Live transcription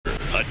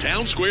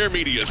Town Square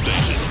Media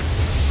Station.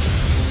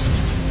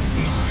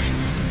 9,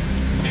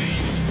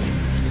 8,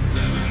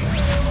 7.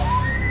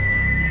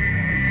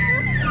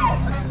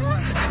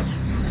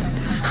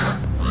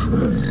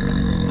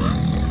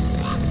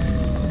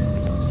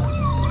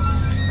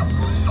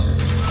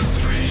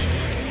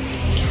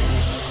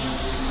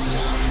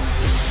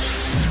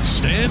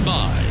 Stand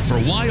by for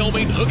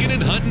Wyoming Hooking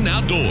and Hunting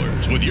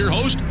Outdoors with your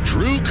host,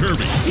 Drew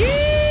Kirby.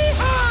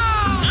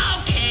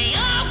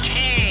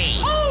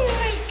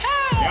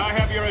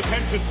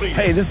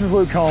 Hey, this is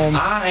Luke Combs.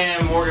 I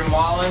am Morgan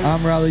Wallen.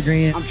 I'm Riley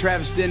Green. I'm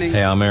Travis Denning.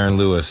 Hey, I'm Aaron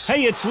Lewis.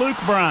 Hey, it's Luke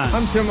Bryan.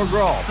 I'm Tim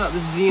McGraw. What's up?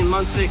 This is Ian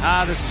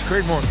Munsick. This is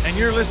Craig Moore, and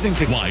you're listening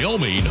to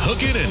Wyoming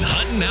Hooking and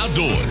Hunting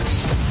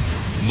Outdoors.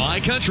 My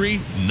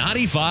Country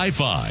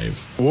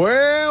 95.5.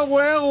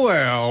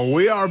 Well,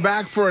 we are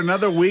back for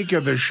another week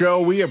of the show.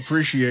 We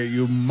appreciate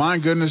you. My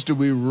goodness, do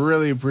we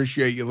really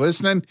appreciate you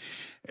listening.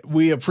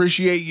 We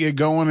appreciate you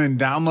going and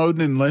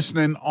downloading and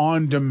listening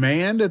on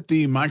demand at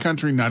the My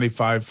Country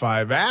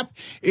 95.5 app.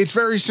 It's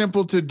very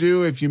simple to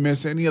do. If you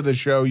miss any of the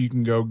show, you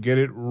can go get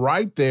it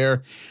right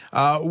there.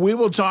 We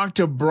will talk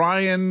to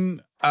Brian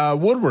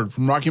Woodward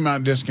from Rocky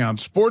Mountain Discount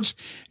Sports,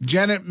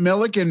 Janet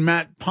Millick and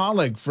Matt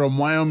Pollock from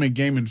Wyoming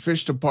Game and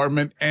Fish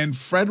Department, and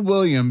Fred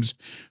Williams,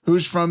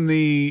 who's from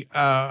the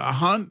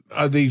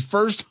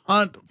First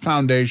Hunt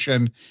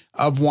Foundation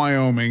of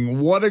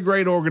Wyoming. What a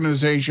great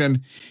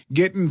organization,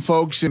 getting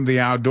folks in the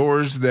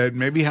outdoors that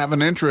maybe have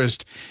an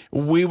interest.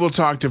 We will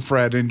talk to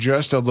Fred in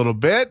just a little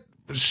bit.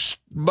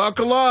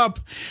 Buckle up.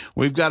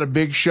 We've got a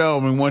big show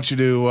and we want you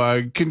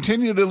to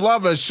continue to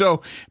love us.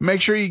 So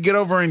make sure you get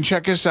over and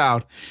check us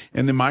out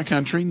in the My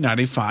Country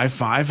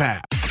 95.5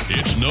 app.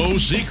 It's no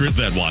secret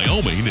that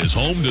Wyoming is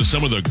home to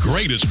some of the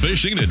greatest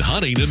fishing and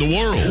hunting in the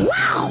world.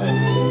 Wow!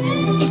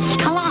 It's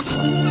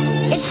colossal.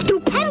 It's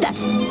stupendous.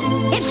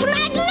 It's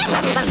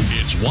magnificent.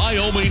 It's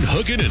Wyoming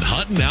Hooking and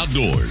Hunting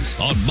Outdoors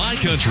on My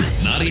Country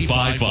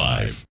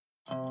 95.5.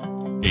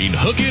 In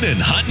Hooking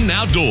and Hunting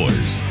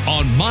Outdoors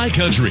on My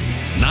Country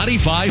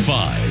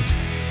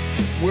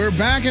 95.5. We're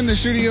back in the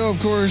studio, of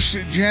course.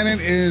 Janet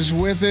is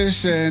with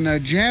us.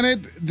 And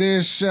Janet,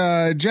 this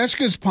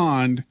Jessica's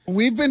Pond,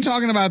 we've been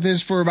talking about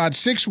this for about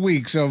 6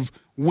 weeks of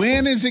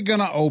when is it going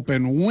to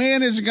open?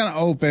 When is it going to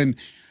open?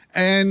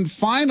 And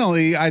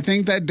finally, I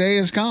think that day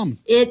has come.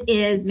 It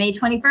is May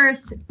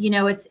 21st. You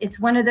know, it's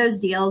one of those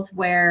deals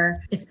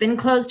where it's been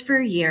closed for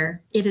a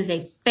year. It is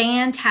a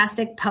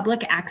fantastic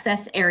public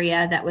access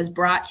area that was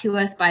brought to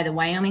us by the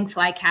Wyoming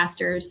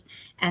Flycasters.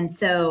 And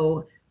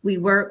so we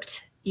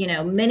worked,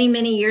 many,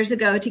 many years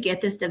ago to get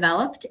this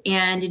developed.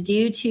 And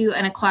due to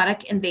an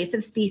aquatic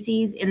invasive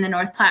species in the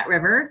North Platte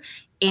River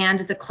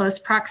and the close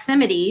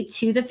proximity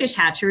to the fish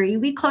hatchery,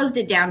 we closed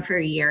it down for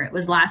a year. It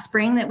was last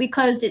spring that we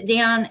closed it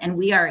down, and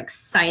we are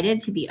excited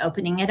to be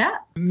opening it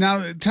up.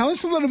 Now, tell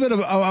us a little bit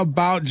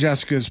about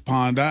Jessica's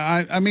Pond.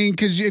 I mean,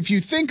 because if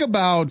you think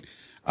about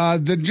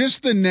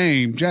just the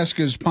name,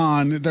 Jessica's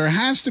Pond, there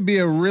has to be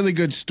a really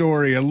good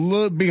story a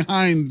little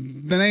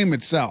behind the name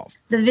itself.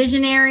 The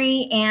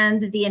visionary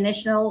and the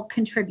initial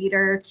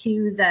contributor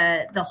to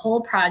the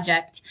whole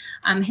project,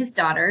 his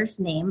daughter's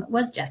name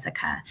was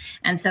Jessica.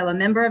 And so a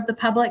member of the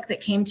public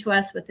that came to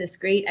us with this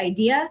great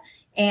idea,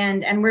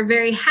 and we're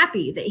very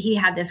happy that he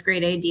had this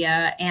great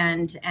idea,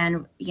 and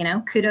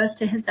kudos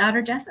to his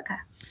daughter, Jessica.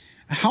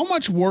 How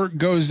much work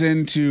goes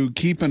into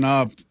keeping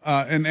up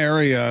an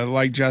area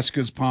like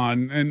Jessica's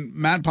Pond? And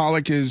Matt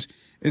Pollock is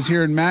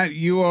here. And Matt,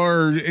 you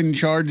are in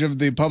charge of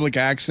the public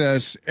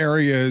access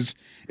areas.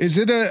 Is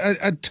it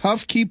a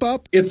tough keep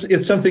up?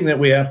 It's something that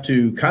we have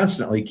to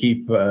constantly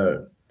keep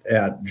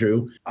at,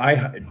 Drew.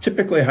 I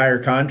typically hire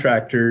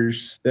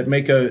contractors that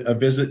make a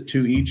visit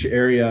to each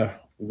area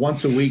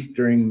once a week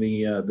during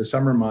the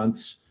summer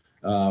months.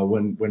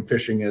 When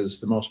fishing is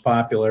the most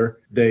popular,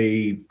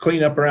 they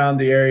clean up around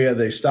the area.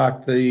 They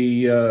stock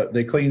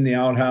they clean the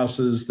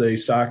outhouses. They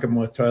stock them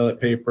with toilet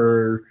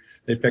paper.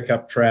 They pick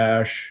up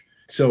trash.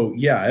 So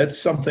yeah, it's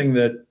something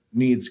that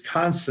needs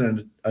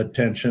constant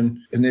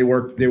attention, and they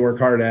work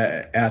hard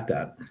at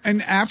that.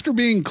 And after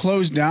being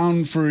closed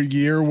down for a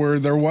year, where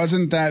there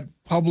wasn't that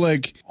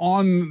public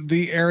on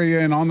the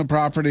area and on the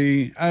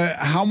property,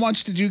 how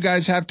much did you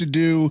guys have to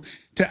do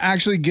to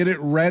actually get it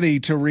ready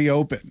to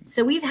reopen?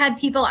 So we've had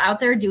people out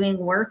there doing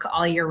work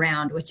all year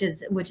round, which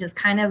is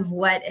kind of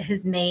what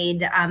has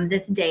made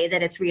this day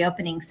that it's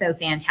reopening so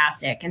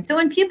fantastic. And so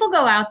when people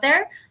go out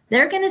there,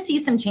 they're going to see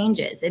some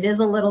changes. It is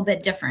a little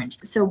bit different.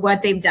 So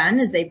what they've done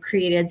is they've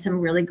created some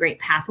really great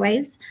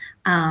pathways,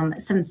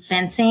 some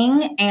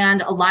fencing,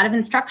 and a lot of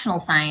instructional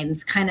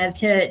signs kind of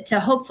to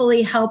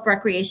hopefully help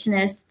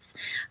recreationists,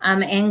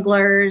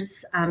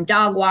 anglers,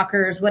 dog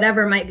walkers,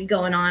 whatever might be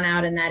going on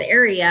out in that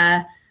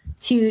area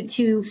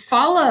to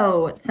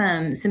follow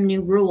some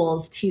new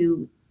rules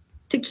to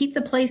keep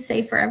the place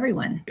safe for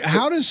everyone.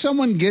 How does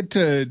someone get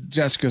to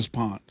Jessica's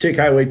Pond? Take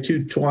Highway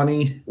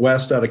 220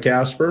 west out of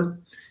Casper,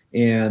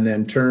 and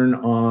then turn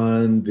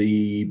on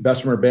the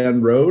Bessemer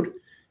Bend Road,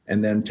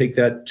 and then take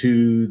that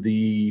to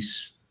the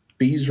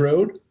Spies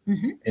Road,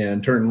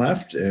 and turn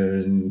left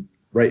and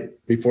right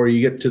before you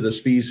get to the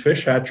Spees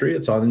Fish Hatchery.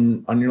 It's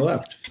on your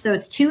left. So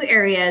it's two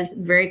areas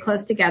very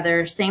close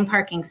together, same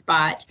parking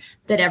spot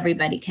that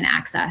everybody can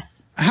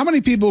access. How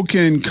many people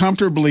can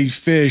comfortably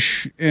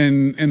fish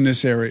in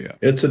this area?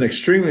 It's an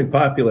extremely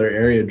popular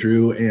area,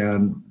 Drew,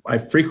 and I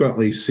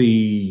frequently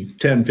see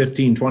 10,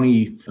 15,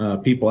 20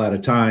 people at a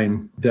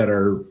time that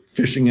are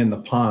fishing in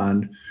the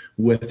pond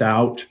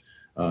without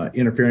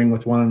interfering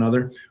with one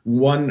another.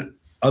 One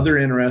other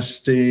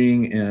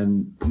interesting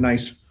and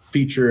nice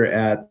feature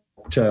at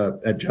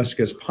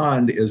Jessica's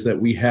Pond is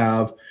that we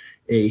have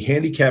a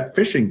handicapped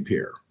fishing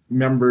pier.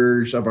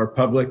 Members of our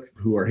public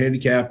who are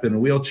handicapped in a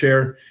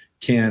wheelchair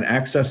can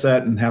access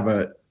that and have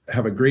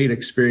a great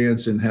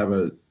experience and have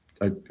a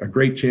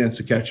great chance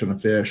of catching a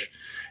fish.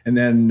 And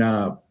then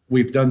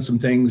we've done some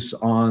things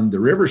on the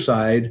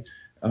riverside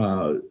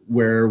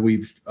where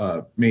we've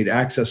made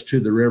access to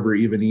the river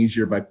even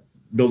easier by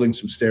building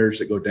some stairs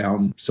that go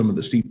down some of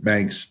the steep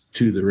banks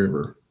to the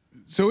river.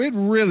 So it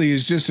really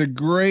is just a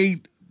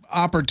great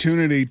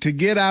opportunity to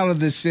get out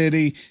of the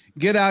city,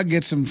 get out,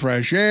 get some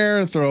fresh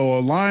air, throw a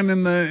line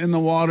in the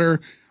water,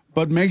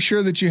 but make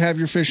sure that you have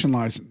your fishing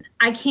license.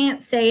 I can't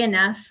say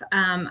enough.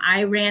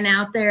 I ran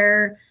out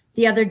there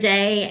the other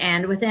day,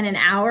 and within an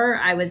hour,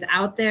 I was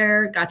out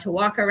there, got to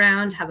walk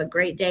around, have a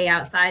great day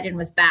outside, and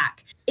was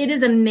back. It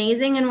is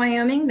amazing in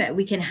Wyoming that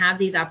we can have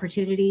these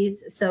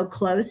opportunities so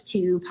close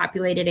to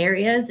populated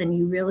areas, and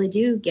you really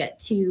do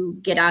get to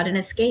get out and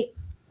escape.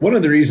 One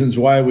of the reasons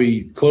why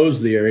we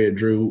closed the area,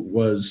 Drew,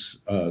 was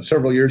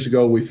several years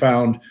ago we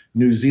found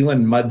New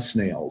Zealand mud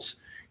snails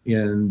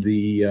in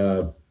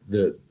the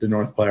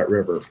North Platte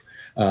River.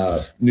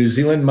 New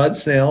Zealand mud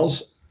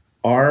snails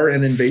are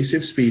an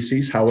invasive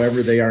species.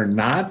 However, they are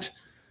not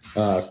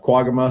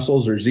quagga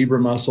mussels or zebra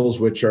mussels,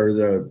 which are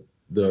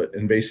the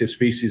invasive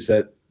species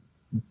that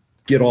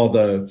get all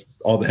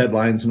the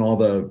headlines and all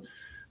the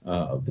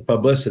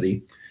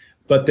publicity.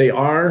 But they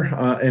are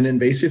an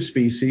invasive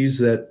species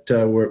that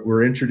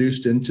were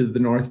introduced into the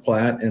North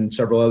Platte and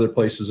several other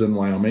places in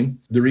Wyoming.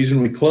 The reason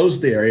we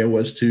closed the area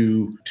was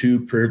to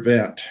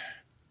prevent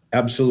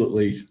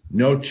absolutely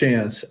no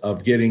chance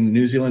of getting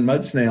New Zealand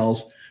mud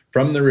snails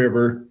from the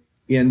river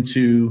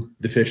into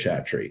the fish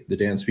hatchery, the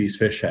Dan Spees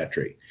Fish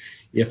Hatchery.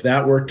 If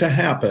that were to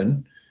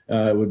happen,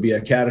 it would be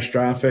a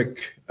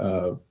catastrophic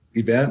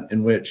event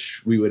in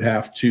which we would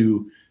have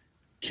to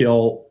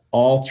kill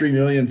all 3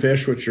 million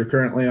fish, which are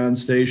currently on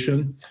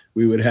station.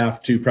 We would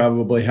have to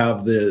probably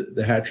have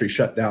the hatchery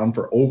shut down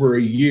for over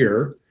a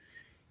year.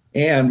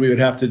 And we would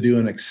have to do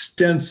an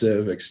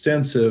extensive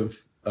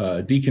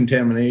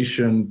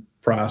decontamination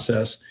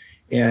process.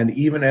 And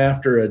even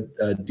after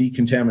a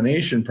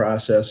decontamination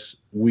process,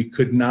 we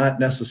could not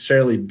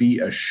necessarily be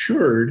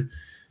assured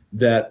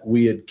that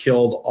we had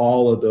killed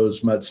all of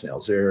those mud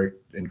snails. They're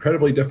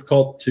incredibly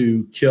difficult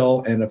to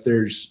kill. And if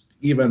there's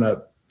even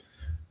a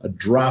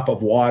drop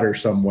of water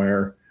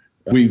somewhere,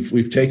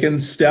 we've taken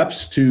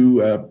steps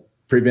to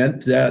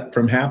prevent that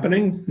from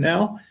happening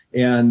now.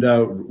 And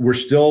we're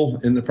still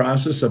in the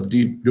process of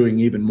doing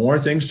even more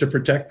things to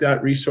protect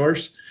that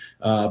resource.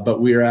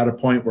 But we are at a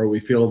point where we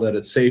feel that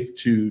it's safe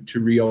to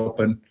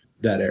reopen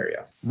that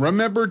area.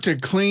 Remember to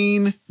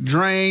clean,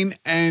 drain,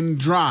 and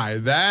dry.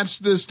 That's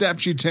the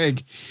steps you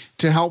take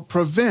to help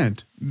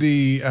prevent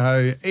the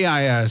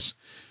AIS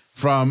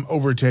from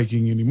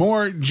overtaking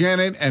anymore.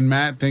 Janet and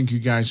Matt, thank you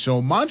guys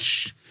so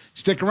much.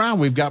 Stick around.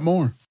 We've got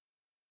more.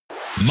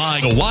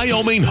 The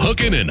Wyoming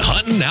Hookin' and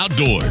Hunting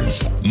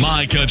Outdoors.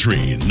 My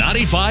Country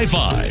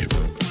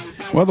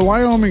 95.5. Well, the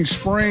Wyoming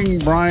spring,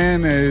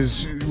 Brian,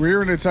 is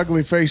rearing its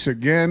ugly face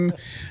again.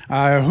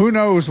 Who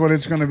knows what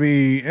it's going to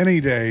be any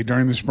day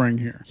during the spring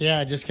here. Yeah,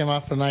 I just came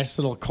off a nice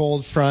little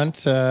cold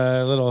front,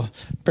 a little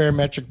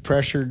barometric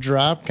pressure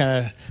drop,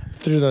 kind of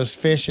threw those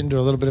fish into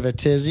a little bit of a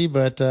tizzy,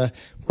 but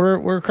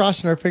we're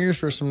crossing our fingers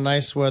for some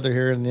nice weather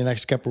here in the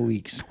next couple of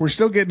weeks. We're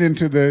still getting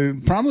into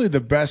probably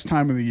the best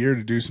time of the year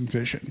to do some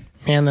fishing.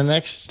 And the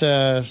next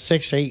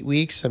 6 to 8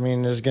 weeks,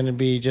 is going to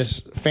be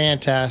just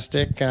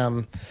fantastic.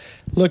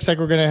 Looks like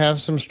we're going to have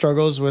some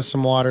struggles with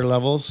some water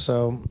levels,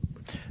 so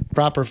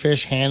proper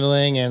fish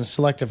handling and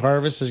selective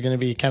harvest is going to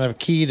be kind of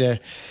key to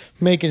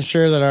making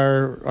sure that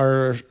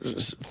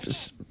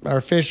our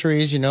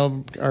fisheries,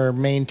 are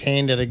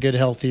maintained at a good,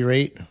 healthy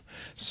rate.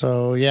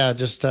 So yeah,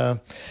 just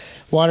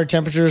water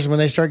temperatures, when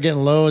they start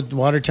getting low,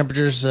 water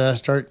temperatures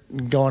start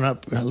going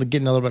up,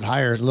 getting a little bit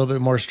higher, a little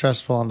bit more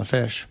stressful on the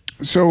fish.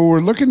 So we're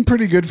looking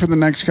pretty good for the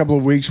next couple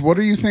of weeks. What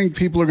do you think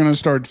people are going to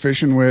start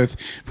fishing with?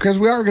 Because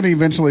we are going to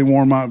eventually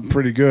warm up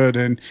pretty good.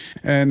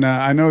 And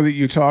I know that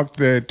you talked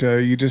that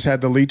you just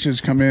had the leeches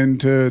come in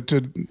to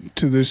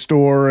the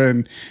store,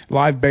 and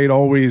live bait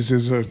always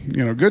is a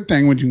good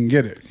thing when you can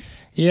get it.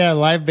 Yeah,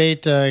 live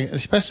bait,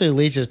 especially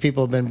leeches,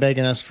 people have been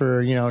begging us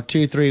for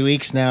 2-3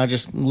 weeks now,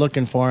 just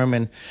looking for them,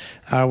 and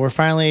we're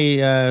finally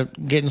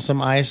getting some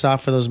ice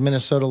off of those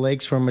Minnesota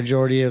lakes where a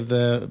majority of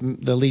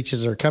the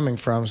leeches are coming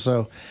from.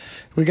 So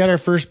we got our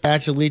first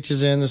batch of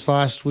leeches in this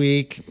last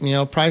week.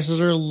 Prices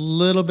are a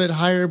little bit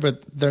higher,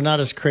 but they're not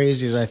as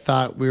crazy as I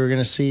thought we were going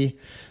to see.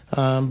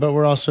 but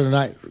we're also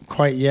not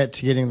quite yet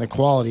to getting the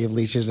quality of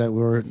leeches that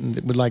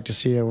would like to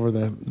see over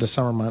the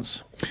summer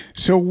months.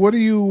 So what do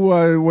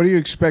you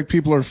expect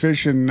people are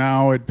fishing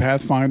now at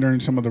Pathfinder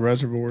and some of the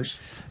reservoirs?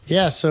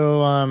 Yeah,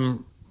 so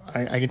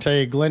I can tell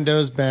you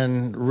Glendo's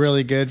been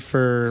really good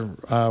for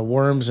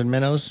worms and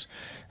minnows.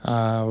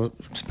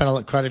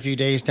 Spent quite a few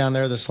days down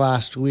there this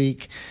last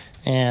week,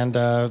 and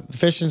the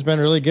fishing's been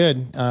really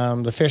good.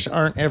 The fish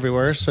aren't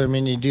everywhere, so I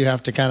mean you do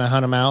have to kind of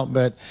hunt them out,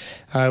 but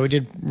we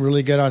did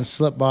really good on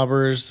slip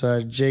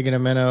bobbers, jig and a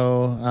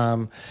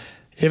minnow.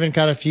 Even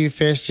caught a few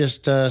fish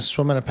just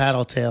swimming a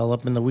paddle tail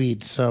up in the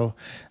weeds, so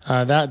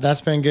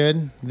that's been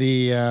good.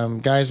 The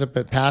guys up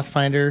at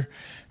Pathfinder,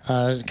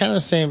 kind of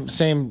the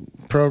same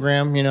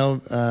program,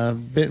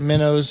 bit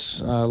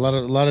minnows, a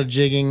lot of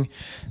jigging.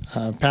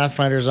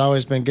 Pathfinder's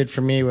always been good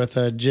for me with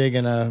a jig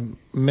and a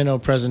minnow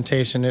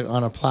presentation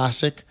on a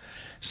plastic.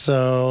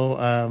 So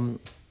I'm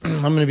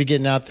going to be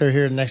getting out there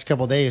here in the next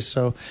couple of days.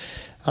 So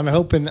I'm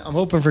hoping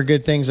for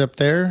good things up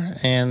there.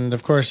 And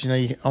of course,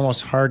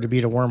 almost hard to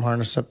beat a worm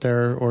harness up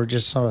there, or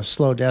just a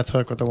slow death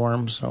hook with a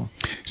worm. So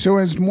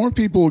as more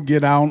people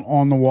get out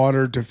on the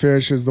water to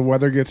fish, as the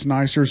weather gets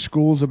nicer,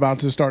 school's about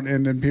to start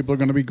ending, people are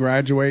going to be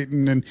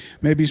graduating and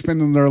maybe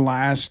spending their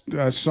last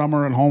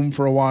summer at home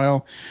for a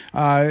while.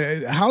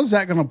 How's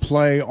that going to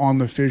play on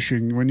the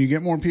fishing? When you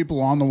get more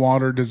people on the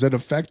water, does it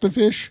affect the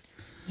fish?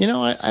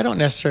 I don't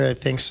necessarily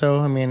think so.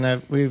 I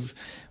mean, we've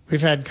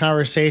had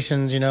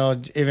conversations,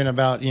 even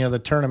about,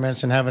 the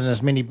tournaments and having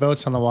as many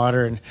boats on the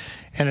water.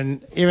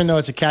 And even though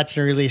it's a catch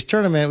and release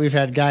tournament, we've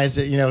had guys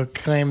that,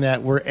 claim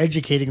that we're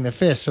educating the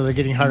fish, so they're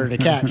getting harder to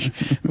catch,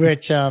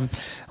 which I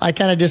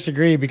kind of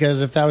disagree,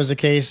 because if that was the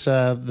case,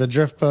 the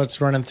drift boats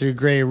running through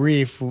Gray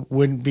Reef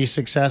wouldn't be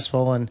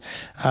successful. And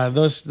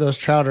those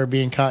trout are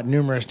being caught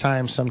numerous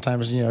times,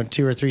 sometimes,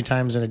 2 or 3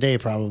 times in a day,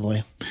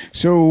 probably.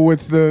 So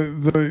with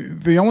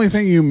the only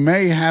thing you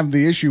may have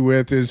the issue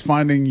with is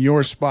finding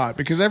your spot,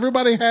 because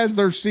everybody has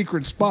their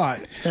secret spot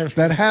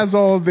that has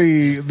all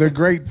the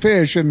great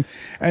fish.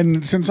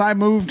 And since I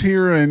moved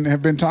here and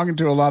have been talking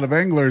to a lot of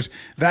anglers,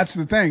 that's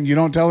the thing. You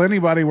don't tell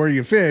anybody where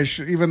you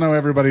fish, even though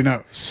everybody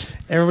knows.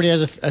 Everybody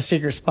has a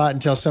secret spot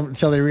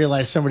until they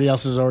realize somebody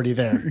else is already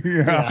there.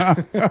 Yeah.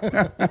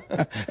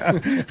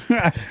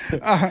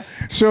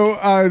 So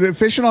the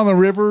fishing on the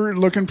river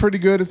looking pretty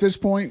good at this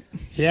point.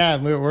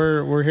 Yeah,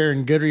 we're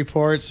hearing good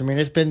reports. I mean,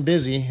 it's been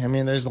busy. I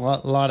mean, there's a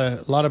lot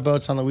of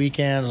boats on the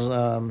weekends.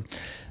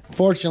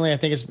 Fortunately, I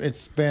think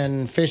it's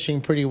been fishing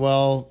pretty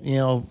well,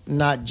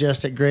 not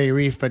just at Gray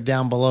Reef, but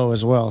down below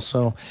as well.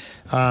 So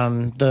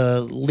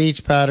the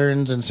leech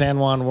patterns and San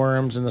Juan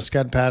worms and the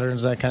scud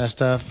patterns, that kind of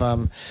stuff.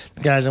 The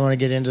guys that want to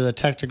get into the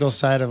technical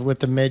side with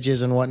the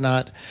midges and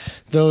whatnot,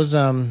 those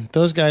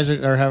guys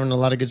are having a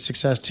lot of good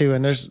success too.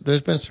 And there's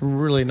been some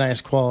really nice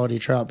quality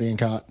trout being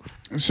caught.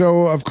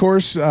 So, of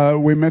course,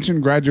 we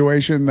mentioned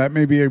graduation. That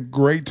may be a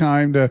great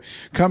time to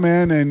come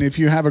in, and if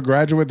you have a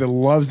graduate that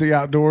loves the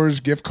outdoors,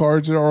 gift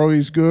cards are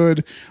always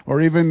good,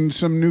 or even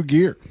some new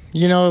gear.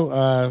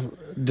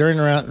 During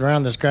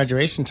around this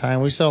graduation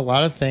time, we sell a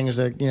lot of things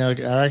that,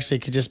 actually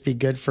could just be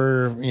good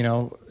for,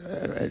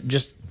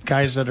 just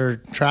guys that are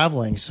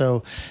traveling.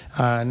 So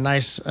a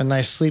nice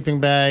sleeping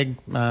bag,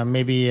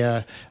 maybe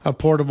a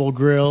portable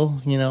grill,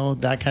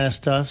 that kind of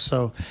stuff.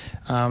 So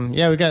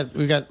we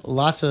got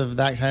lots of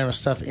that kind of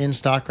stuff in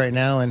stock right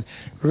now, and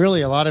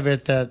really a lot of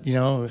it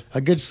that,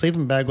 a good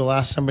sleeping bag will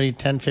last somebody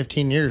 10,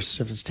 15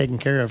 years if it's taken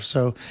care of.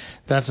 So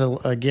that's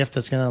a gift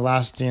that's going to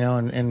last,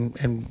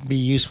 and be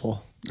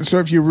useful. So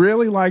if you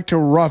really like to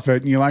rough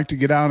it and you like to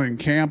get out and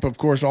camp, of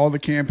course, all the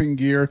camping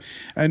gear,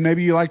 and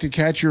maybe you like to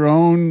catch your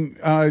own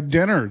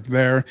dinner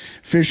there,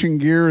 fishing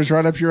gear is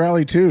right up your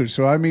alley too.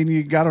 So, I mean,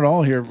 you got it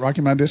all here at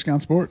Rocky Mountain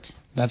Discount Sports.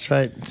 That's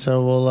right.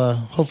 So we'll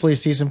hopefully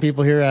see some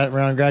people here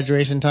around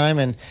graduation time,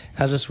 and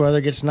as this weather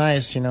gets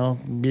nice,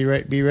 be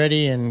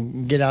ready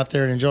and get out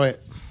there and enjoy it.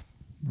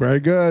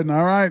 Very good.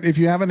 All right. If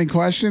you have any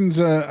questions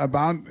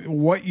about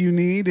what you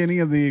need, any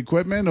of the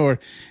equipment or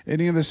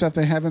any of the stuff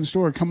they have in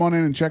store, come on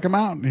in and check them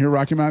out here at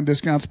Rocky Mountain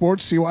Discount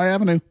Sports, CY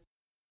Avenue.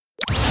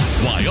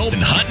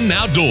 Wyoming Hunting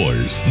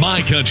Outdoors, My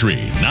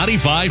Country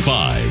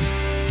 95.5.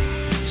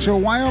 So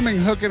Wyoming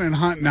Hooking and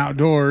Hunting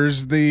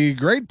Outdoors, the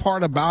great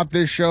part about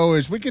this show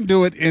is we can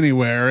do it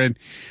anywhere. And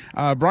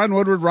Brian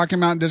Woodward, Rocky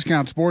Mountain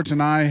Discount Sports,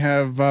 and I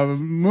have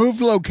moved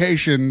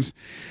locations.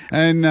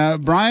 And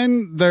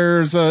Brian,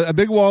 there's a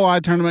big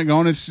walleye tournament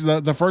going. It's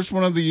the first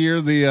one of the year.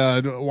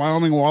 The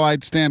Wyoming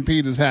Walleye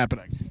Stampede is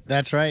happening.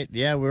 That's right.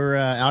 Yeah, we're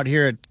out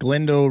here at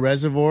Glendo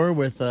Reservoir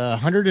with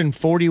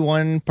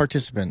 141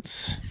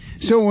 participants.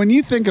 So when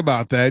you think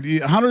about that,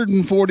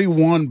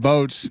 141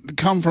 boats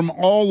come from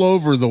all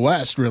over the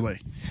West,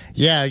 really.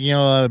 Yeah,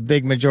 a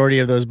big majority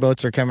of those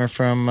boats are coming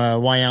from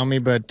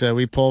Wyoming, but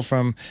we pull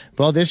from,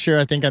 this year,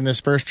 I think on this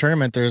first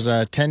tournament, there's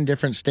 10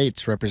 different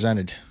states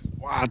represented.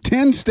 Wow,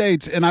 10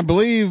 states. And I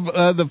believe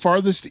the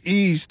farthest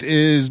east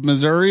is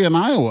Missouri and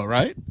Iowa,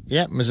 right?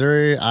 Yeah,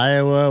 Missouri,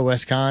 Iowa,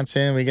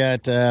 Wisconsin. We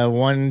got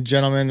one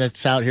gentleman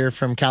that's out here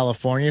from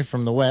California,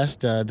 from the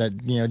West,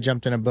 that,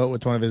 jumped in a boat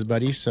with one of his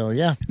buddies. So,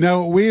 yeah.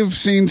 Now, we've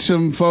seen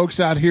some folks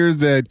out here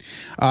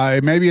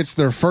that maybe it's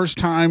their first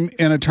time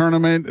in a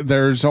tournament.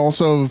 There's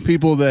also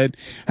people that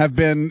have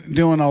been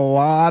doing a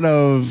lot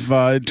of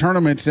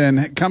tournaments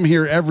and come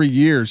here every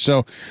year.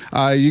 So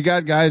you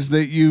got guys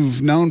that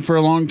you've known for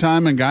a long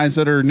time and guys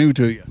that are new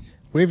to you.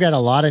 We've got a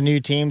lot of new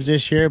teams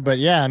this year, but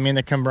yeah, I mean,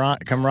 the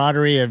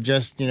camaraderie of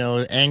just,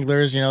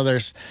 anglers,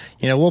 there's,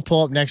 we'll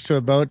pull up next to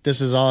a boat. This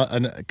is all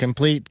a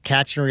complete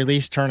catch and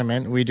release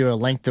tournament. We do a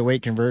length to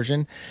weight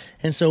conversion.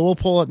 And so we'll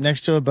pull up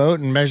next to a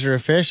boat and measure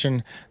a fish.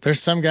 And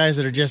there's some guys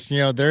that are just,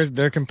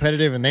 they're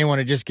competitive and they want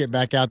to just get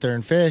back out there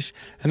and fish.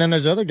 And then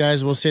there's other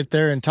guys will sit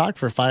there and talk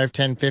for 5,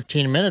 10,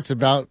 15 minutes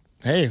about,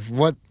 hey,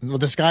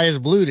 the sky is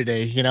blue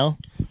today,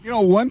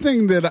 One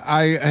thing that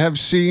I have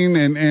seen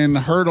and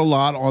heard a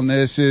lot on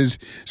this is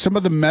some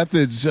of the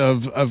methods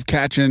of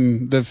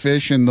catching the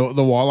fish and the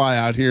walleye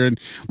out here. And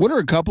what are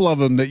a couple of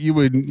them that you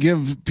would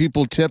give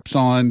people tips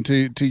on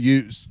to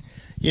use?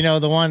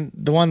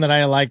 The one that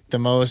I like the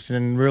most,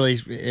 and really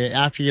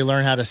after you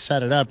learn how to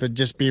set it up, it'd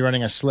just be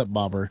running a slip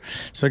bobber.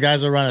 So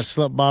guys will run a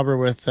slip bobber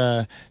with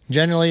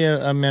generally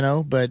a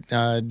minnow, but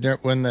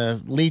when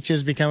the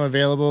leeches become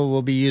available,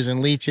 we'll be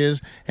using leeches,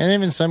 and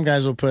even some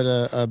guys will put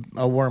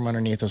a worm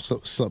underneath a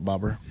slip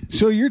bobber.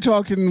 So you're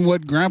talking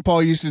what Grandpa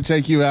used to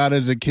take you out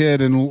as a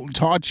kid and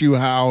taught you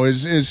how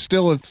is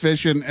still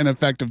efficient and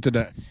effective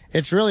today.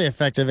 It's really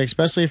effective,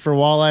 especially for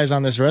walleyes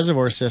on this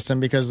reservoir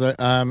system, because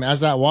as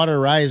that water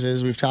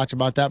rises, we've talked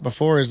about that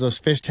before, is those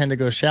fish tend to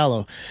go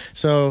shallow.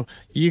 So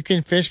you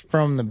can fish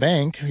from the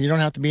bank. You don't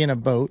have to be in a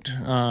boat,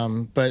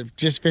 but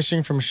just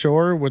fishing from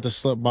shore with a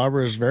slip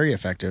bobber is very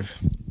effective.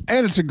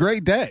 And it's a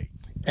great day.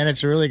 And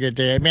it's a really good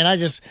day. I mean, I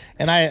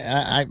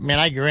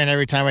grin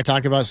every time I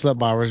talk about slip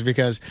bobbers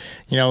because,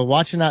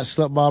 watching that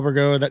slip bobber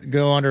go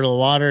under the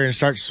water and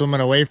start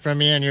swimming away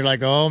from you, and you're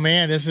like, oh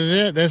man, this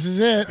is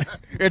it.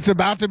 It's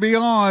about to be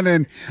on.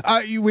 And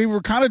we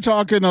were kind of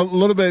talking a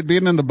little bit,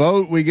 being in the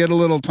boat, we get a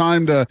little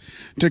time to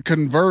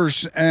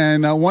converse.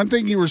 And one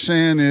thing you were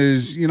saying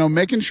is,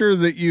 making sure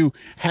that you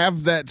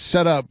have that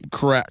set up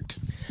correct.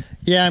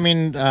 Yeah, I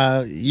mean,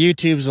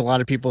 YouTube's a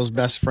lot of people's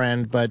best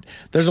friend, but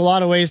there's a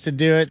lot of ways to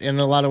do it and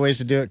a lot of ways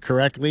to do it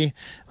correctly.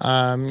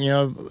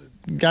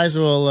 Guys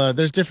will,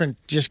 there's different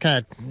just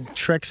kind of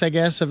tricks, I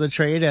guess, of the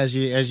trade as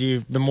you,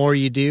 the more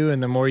you do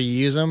and the more you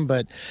use them.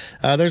 But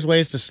there's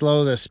ways to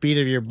slow the speed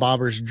of your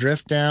bobber's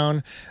drift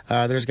down.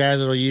 There's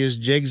guys that will use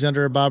jigs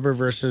under a bobber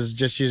versus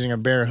just using a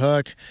bare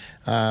hook.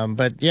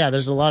 But yeah,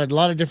 there's a lot of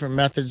different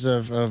methods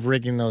of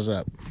rigging those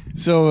up.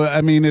 So,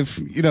 I mean, if,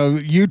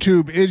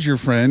 YouTube is your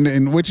friend,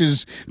 and which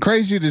is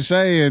crazy to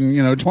say in,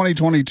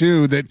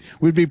 2022 that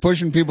we'd be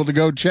pushing people to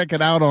go check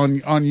it out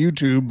on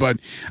YouTube,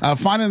 but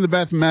finding the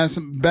best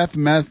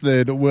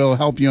method will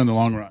help you in the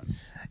long run.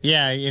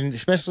 Yeah, and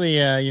especially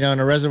in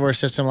a reservoir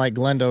system like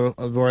Glendo,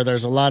 where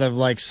there's a lot of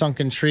like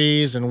sunken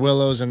trees and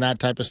willows and that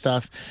type of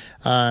stuff.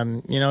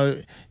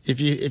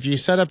 If you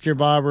set up your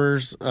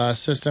bobber's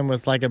system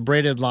with like a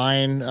braided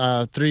line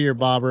through your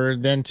bobber,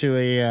 then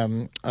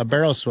to a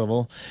barrel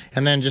swivel,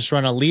 and then just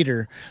run a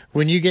leader,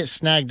 when you get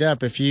snagged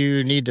up, if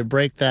you need to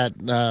break that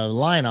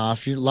line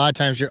off, a lot of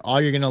times all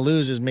you're going to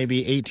lose is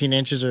maybe 18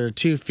 inches or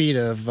 2 feet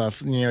of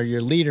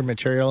your leader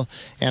material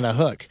and a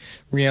hook.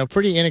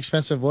 Pretty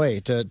inexpensive way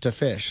to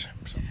fish.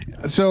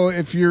 So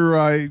if you're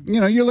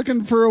you're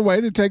looking for a way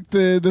to take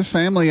the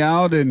family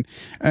out and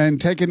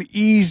take an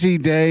easy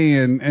day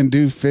and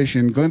do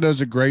fishing,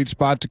 Glendo's a great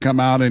spot to come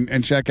out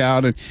and check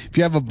out. And if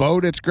you have a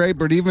boat, it's great.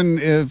 But even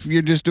if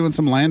you're just doing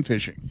some land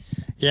fishing.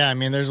 Yeah, I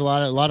mean, there's a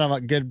lot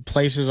of good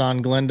places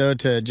on Glendo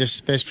to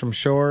just fish from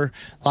shore.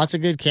 Lots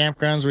of good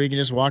campgrounds where you can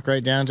just walk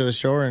right down to the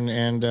shore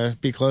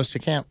and be close to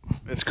camp.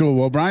 That's cool.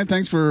 Well, Brian,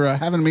 thanks for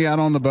having me out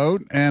on the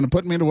boat and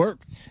putting me to work.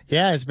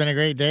 Yeah, it's been a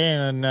great day,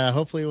 and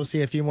hopefully we'll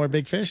see a few more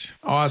big fish.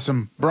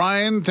 Awesome.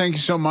 Brian, thank you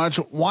so much.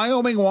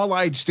 Wyoming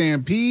Walleye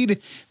Stampede.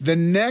 The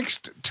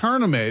next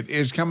tournament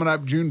is coming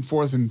up June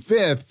 4th and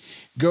 5th.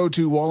 Go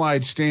to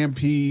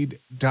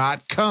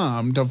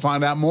walleyestampede.com to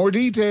find out more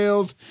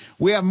details.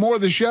 We have more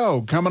of the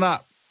show coming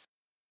up.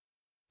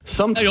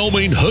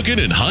 Wyoming hooking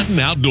and hunting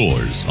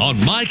outdoors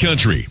on My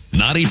Country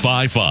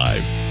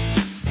 95.5.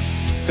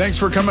 Thanks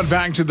for coming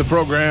back to the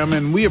program,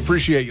 and we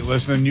appreciate you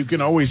listening. You can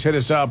always hit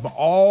us up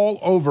all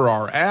over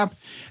our app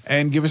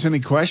and give us any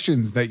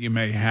questions that you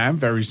may have.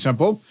 Very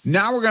simple.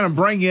 Now we're going to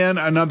bring in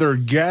another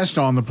guest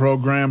on the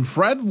program,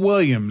 Fred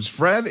Williams.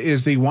 Fred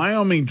is the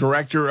Wyoming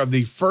director of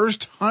the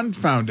First Hunt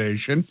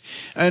Foundation.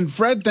 And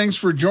Fred, thanks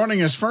for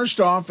joining us first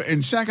off.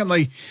 And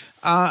secondly,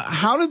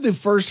 how did the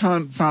First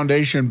Hunt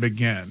Foundation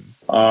begin?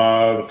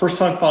 The First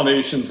Hunt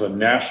Foundation is a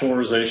national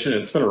organization.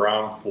 It's been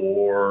around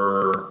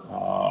for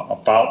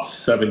about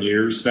 7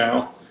 years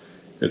now.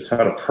 It's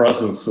had a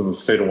presence in the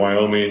state of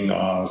Wyoming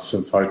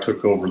since I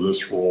took over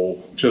this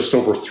role just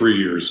over 3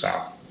 years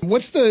now.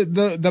 What's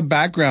the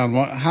background?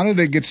 How did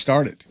it get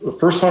started? The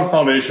First Hunt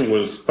Foundation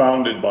was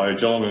founded by a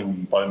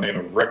gentleman by the name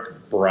of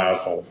Rick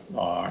Brazel,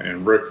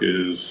 and Rick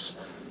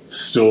is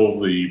still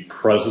the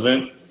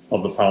president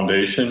of the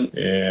foundation,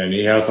 and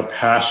he has a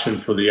passion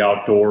for the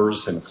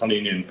outdoors and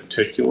hunting in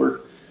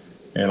particular,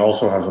 and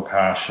also has a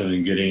passion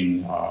in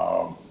getting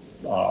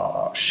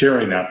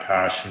sharing that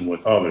passion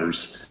with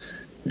others.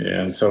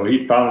 And so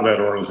he founded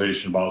that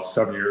organization about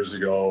 7 years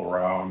ago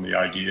around the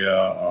idea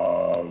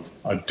of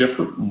a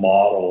different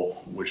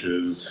model, which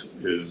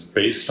is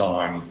based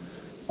on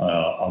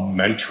a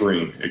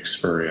mentoring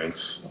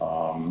experience,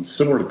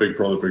 similar to Big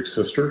Brother, Big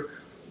Sister,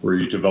 where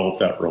you develop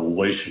that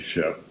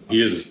relationship. He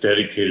has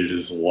dedicated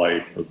his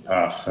life for the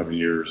past 7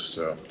 years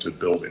to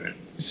building it.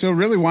 So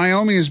really,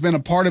 Wyoming has been a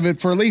part of it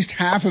for at least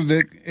half of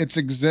its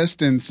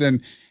existence.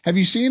 And have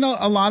you seen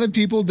a lot of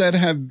people that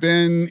have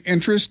been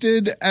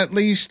interested, at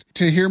least,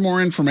 to hear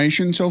more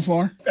information so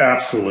far?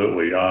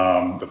 Absolutely.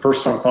 The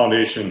First Hunt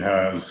Foundation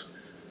has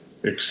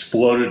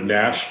exploded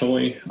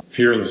nationally.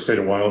 Here in the state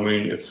of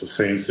Wyoming, it's the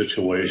same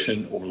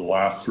situation. Over the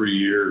last 3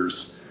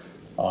 years,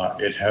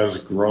 it has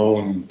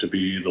grown to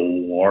be the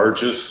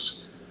largest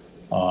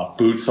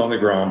boots on the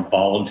ground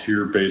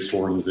volunteer-based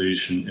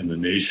organization in the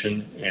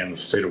nation and the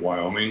state of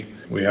Wyoming.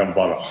 We have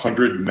about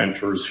 100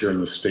 mentors here in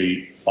the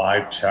state,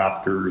 5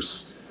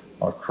 chapters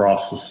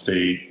across the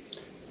state,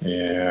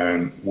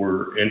 and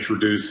we're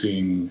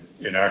introducing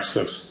in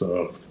excess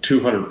of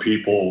 200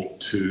 people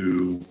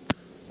to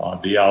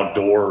the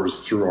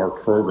outdoors through our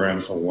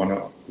programs of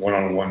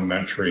one-on-one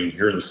mentoring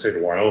here in the state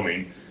of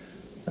Wyoming.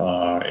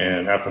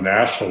 And at the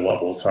national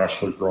level, it's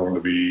actually grown to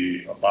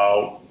be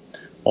about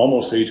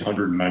almost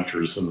 800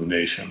 mentors in the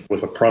nation,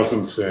 with a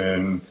presence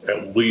in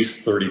at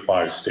least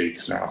 35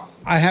 states now.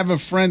 I have a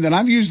friend, and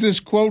I've used this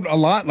quote a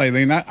lot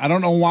lately, and I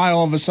don't know why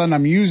all of a sudden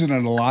I'm using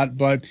it a lot,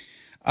 but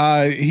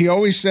he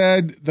always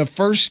said the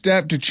first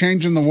step to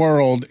changing the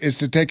world is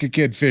to take a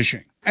kid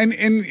fishing. And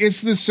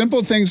it's the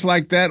simple things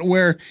like that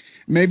where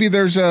maybe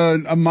there's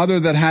a mother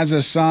that has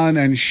a son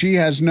and she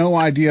has no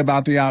idea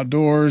about the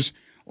outdoors,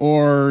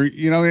 or,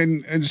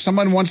 and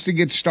someone wants to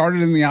get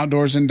started in the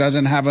outdoors and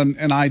doesn't have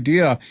an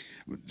idea.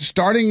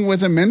 Starting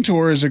with a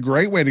mentor is a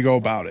great way to go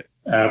about it.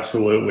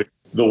 Absolutely.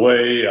 The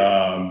way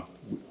I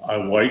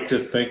like to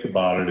think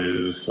about it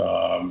is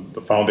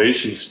the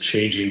foundation's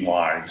changing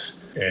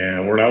lives.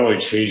 And we're not only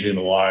changing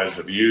the lives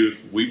of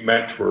youth, we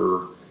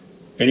mentor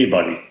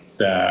anybody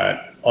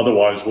that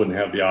otherwise wouldn't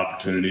have the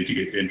opportunity to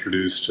get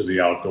introduced to the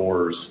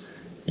outdoors.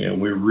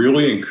 And we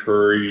really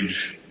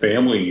encourage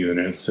family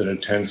units, and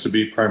it tends to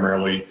be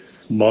primarily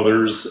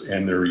mothers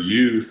and their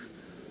youth,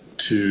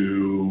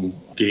 to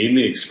gain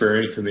the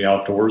experience in the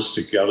outdoors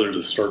together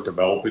to start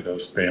developing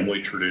those family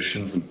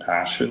traditions and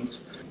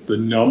passions. The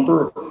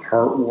number of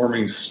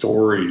heartwarming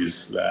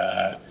stories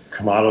that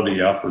come out of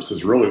the efforts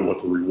is really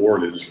what the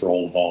reward is for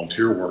all the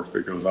volunteer work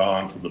that goes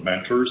on for the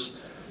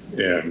mentors.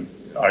 And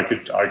I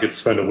could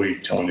spend a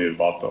week telling you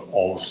about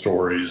all the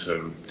stories,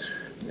 and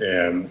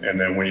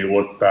then when you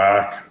look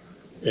back,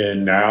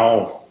 and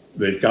now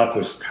they've got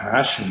this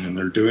passion and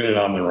they're doing it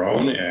on their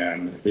own,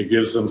 and it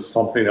gives them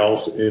something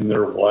else in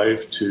their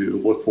life to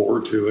look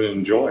forward to and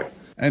enjoy.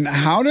 And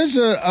how does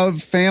a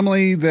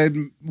family that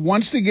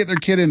wants to get their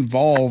kid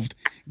involved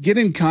get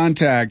in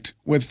contact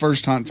with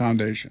First Hunt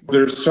Foundation?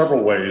 There's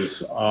several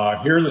ways.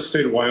 Here in the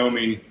state of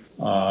Wyoming,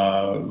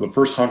 the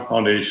First Hunt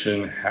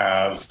Foundation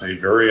has a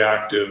very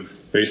active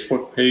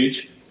Facebook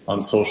page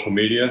on social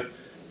media.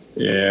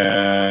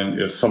 And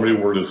if somebody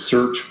were to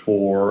search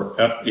for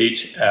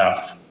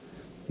FHF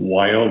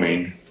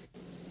Wyoming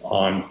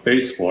on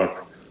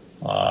Facebook,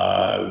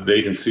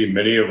 they can see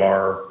many of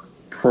our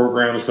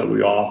programs that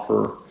we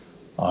offer.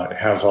 It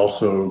has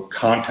also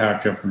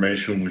contact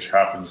information, which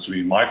happens to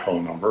be my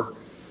phone number.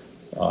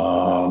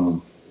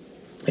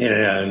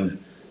 And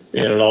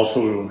it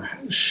also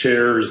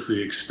shares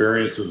the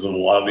experiences of a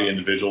lot of the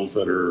individuals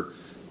that are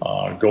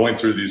going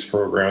through these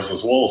programs,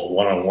 as well as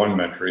one-on-one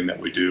mentoring that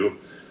we do.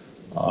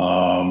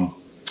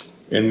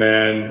 And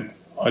then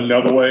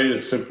another way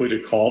is simply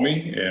to call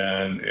me,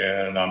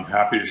 and I'm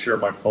happy to share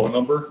my phone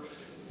number.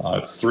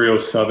 It's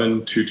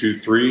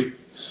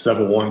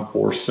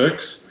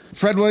 307-223-7146.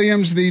 Fred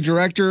Williams, the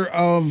director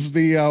of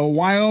the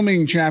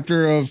Wyoming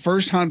chapter of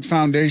First Hunt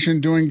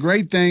Foundation, doing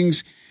great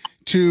things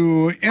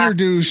to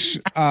introduce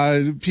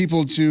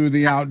people to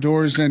the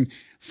outdoors. And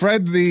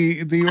Fred,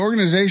 the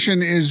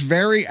organization is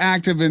very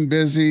active and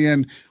busy.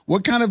 And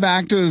what kind of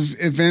active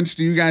events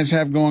do you guys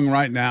have going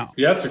right now?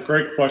 Yeah, that's a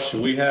great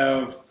question. We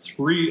have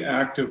 3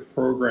 active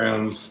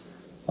programs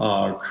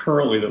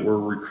currently that we're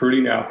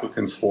recruiting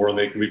applicants for, and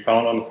they can be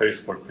found on the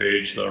Facebook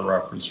page that I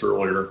referenced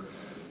earlier.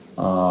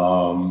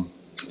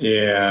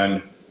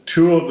 And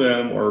 2 of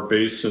them are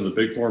based in the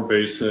Bighorn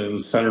Basin,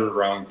 centered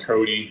around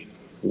Cody,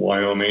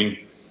 Wyoming.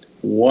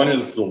 One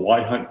is the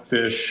Why Hunt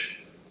Fish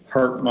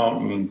Heart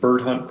Mountain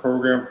Bird Hunt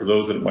program for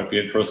those that might be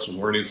interested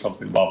in learning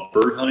something about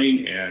bird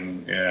hunting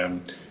and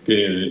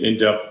getting an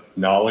in-depth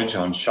knowledge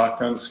on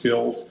shotgun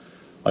skills.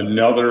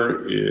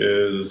 Another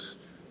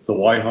is the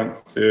Y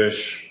Hunt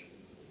Fish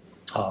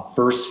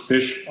First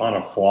Fish on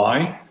a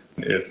Fly.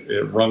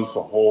 It runs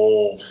the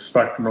whole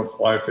spectrum of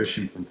fly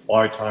fishing, from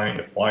fly tying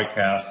to fly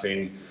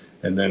casting,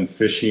 and then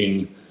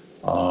fishing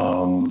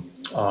on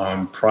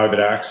private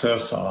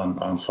access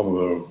on some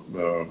of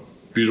the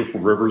beautiful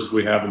rivers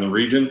we have in the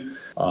region.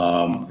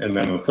 And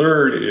then the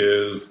third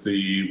is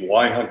the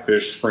Y Hunt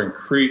Fish Spring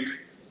Creek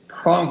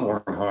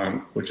Pronghorn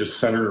Hunt, which is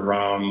centered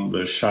around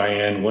the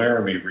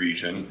Cheyenne-Laramie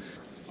region.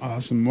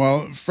 Awesome.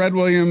 Well, Fred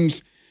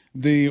Williams,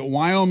 the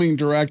Wyoming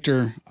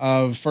director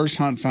of First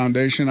Hunt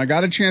Foundation, I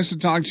got a chance to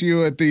talk to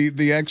you at the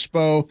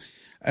expo.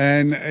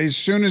 And as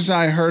soon as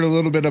I heard a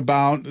little bit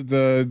about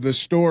the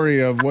story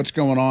of what's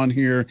going on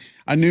here,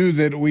 I knew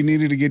that we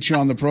needed to get you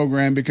on the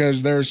program,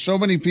 because there are so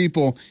many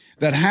people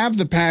that have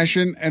the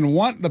passion and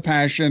want the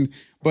passion,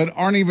 but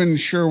aren't even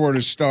sure where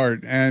to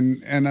start.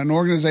 And an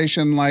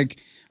organization like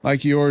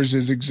yours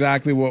is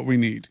exactly what we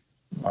need.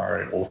 All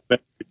right. Well,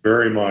 thank you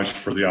very much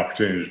for the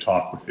opportunity to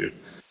talk with you.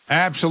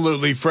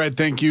 Absolutely, Fred.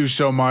 Thank you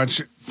so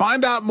much.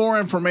 Find out more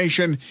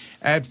information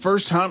at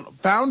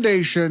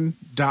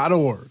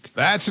firsthuntfoundation.org.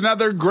 That's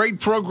another great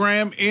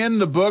program in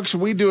the books.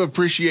 We do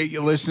appreciate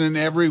you listening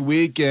every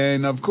week.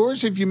 And, of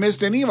course, if you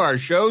missed any of our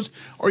shows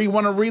or you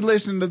want to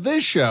re-listen to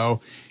this show,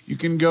 you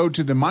can go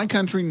to the My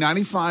Country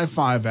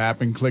 95.5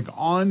 app and click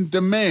On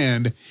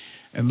Demand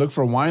and look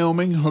for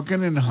Wyoming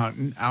Hooking and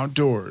Hunting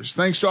Outdoors.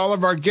 Thanks to all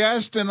of our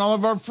guests and all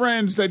of our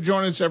friends that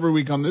join us every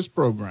week on this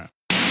program.